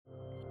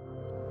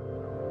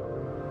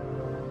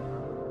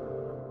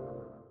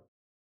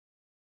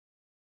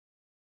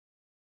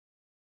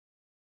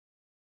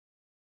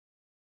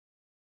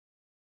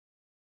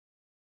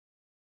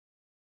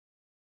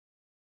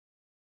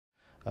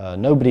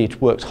Nobody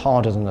works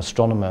harder than an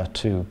astronomer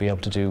to be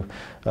able to do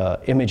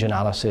image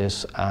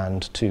analysis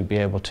and to be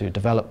able to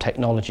develop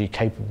technology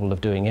capable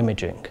of doing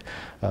imaging.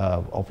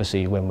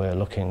 Obviously, when we're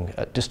looking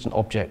at distant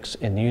objects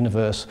in the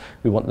universe,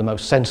 we want the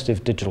most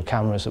sensitive digital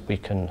cameras that we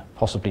can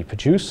possibly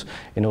produce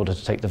in order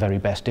to take the very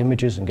best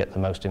images and get the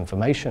most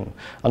information.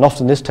 And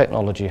often this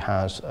technology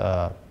has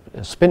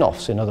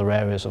spin-offs in other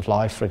areas of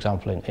life, for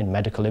example in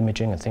medical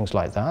imaging and things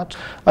like that.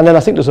 And then I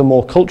think there's a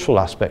more cultural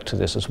aspect to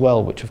this as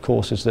well, which of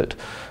course is that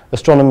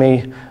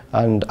astronomy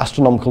and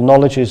astronomical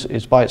knowledge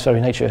is by its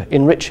very nature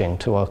enriching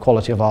to our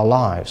quality of our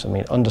lives. I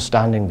mean,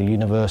 understanding the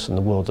universe and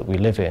the world that we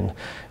live in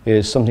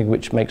is something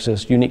which makes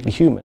us uniquely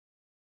human.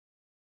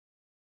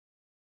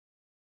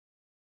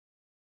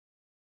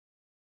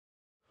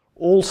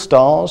 All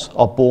stars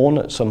are born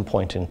at some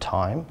point in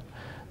time.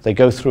 They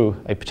go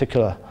through a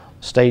particular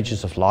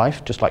stages of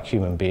life, just like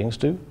human beings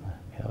do.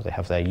 You know, they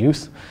have their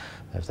youth,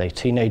 they have their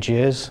teenage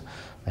years,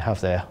 they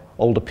have their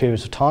older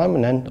periods of time,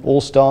 and then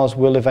all stars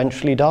will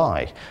eventually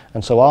die.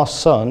 And so our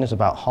sun is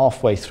about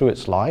halfway through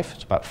its life.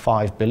 It's about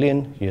 5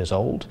 billion years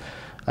old,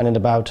 and in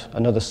about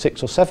another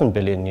 6 or 7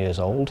 billion years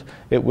old,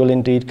 it will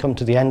indeed come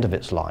to the end of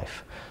its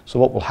life. So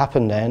what will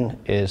happen then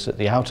is that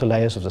the outer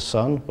layers of the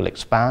sun will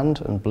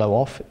expand and blow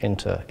off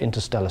into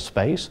interstellar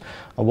space,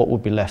 and what will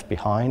be left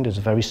behind is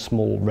a very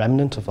small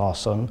remnant of our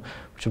sun,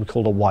 which will be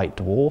called a white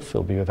dwarf.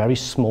 It'll be a very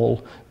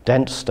small,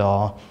 dense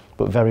star,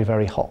 but very,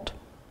 very hot.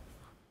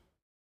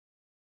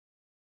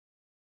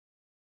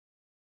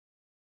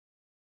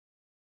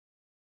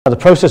 Now, the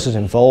processes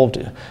involved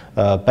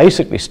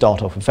basically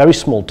start off with very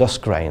small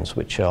dust grains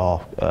which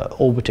are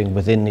orbiting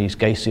within these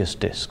gaseous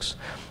disks.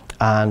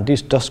 And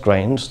these dust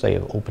grains, they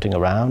are orbiting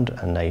around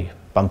and they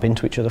bump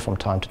into each other from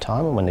time to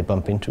time, and when they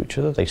bump into each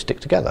other they stick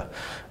together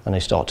and they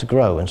start to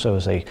grow, and so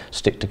as they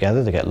stick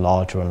together they get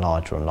larger and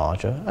larger and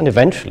larger, and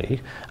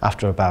eventually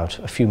after about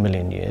a few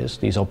million years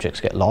these objects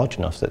get large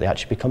enough that they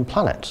actually become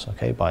planets,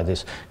 okay, by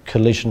this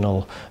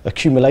collisional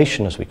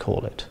accumulation as we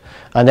call it.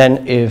 And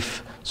then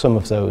if some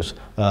of those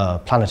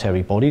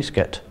planetary bodies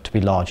get to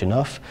be large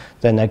enough,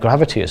 then their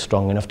gravity is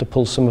strong enough to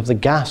pull some of the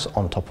gas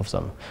on top of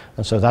them,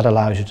 and so that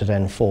allows you to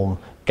then form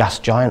gas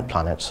giant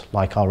planets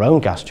like our own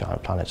gas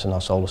giant planets in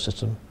our solar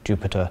system,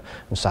 Jupiter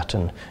and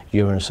Saturn,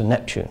 Uranus and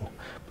Neptune.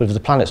 But if the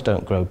planets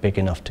don't grow big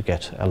enough to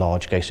get a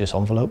large gaseous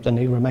envelope, then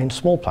they remain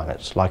small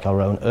planets like our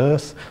own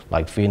Earth,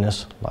 like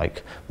Venus,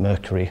 like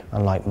Mercury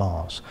and like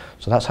Mars.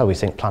 So that's how we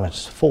think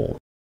planets form.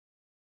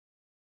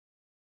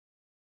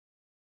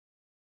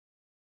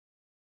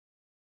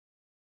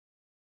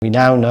 We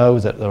now know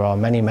that there are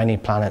many, many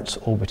planets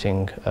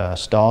orbiting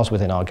stars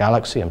within our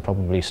galaxy and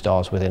probably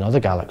stars within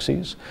other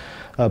galaxies.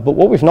 But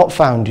what we've not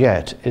found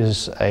yet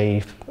is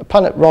a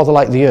planet rather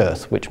like the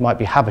Earth, which might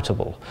be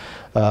habitable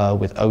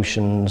with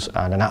oceans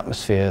and an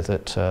atmosphere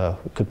that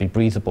could be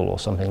breathable or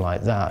something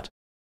like that.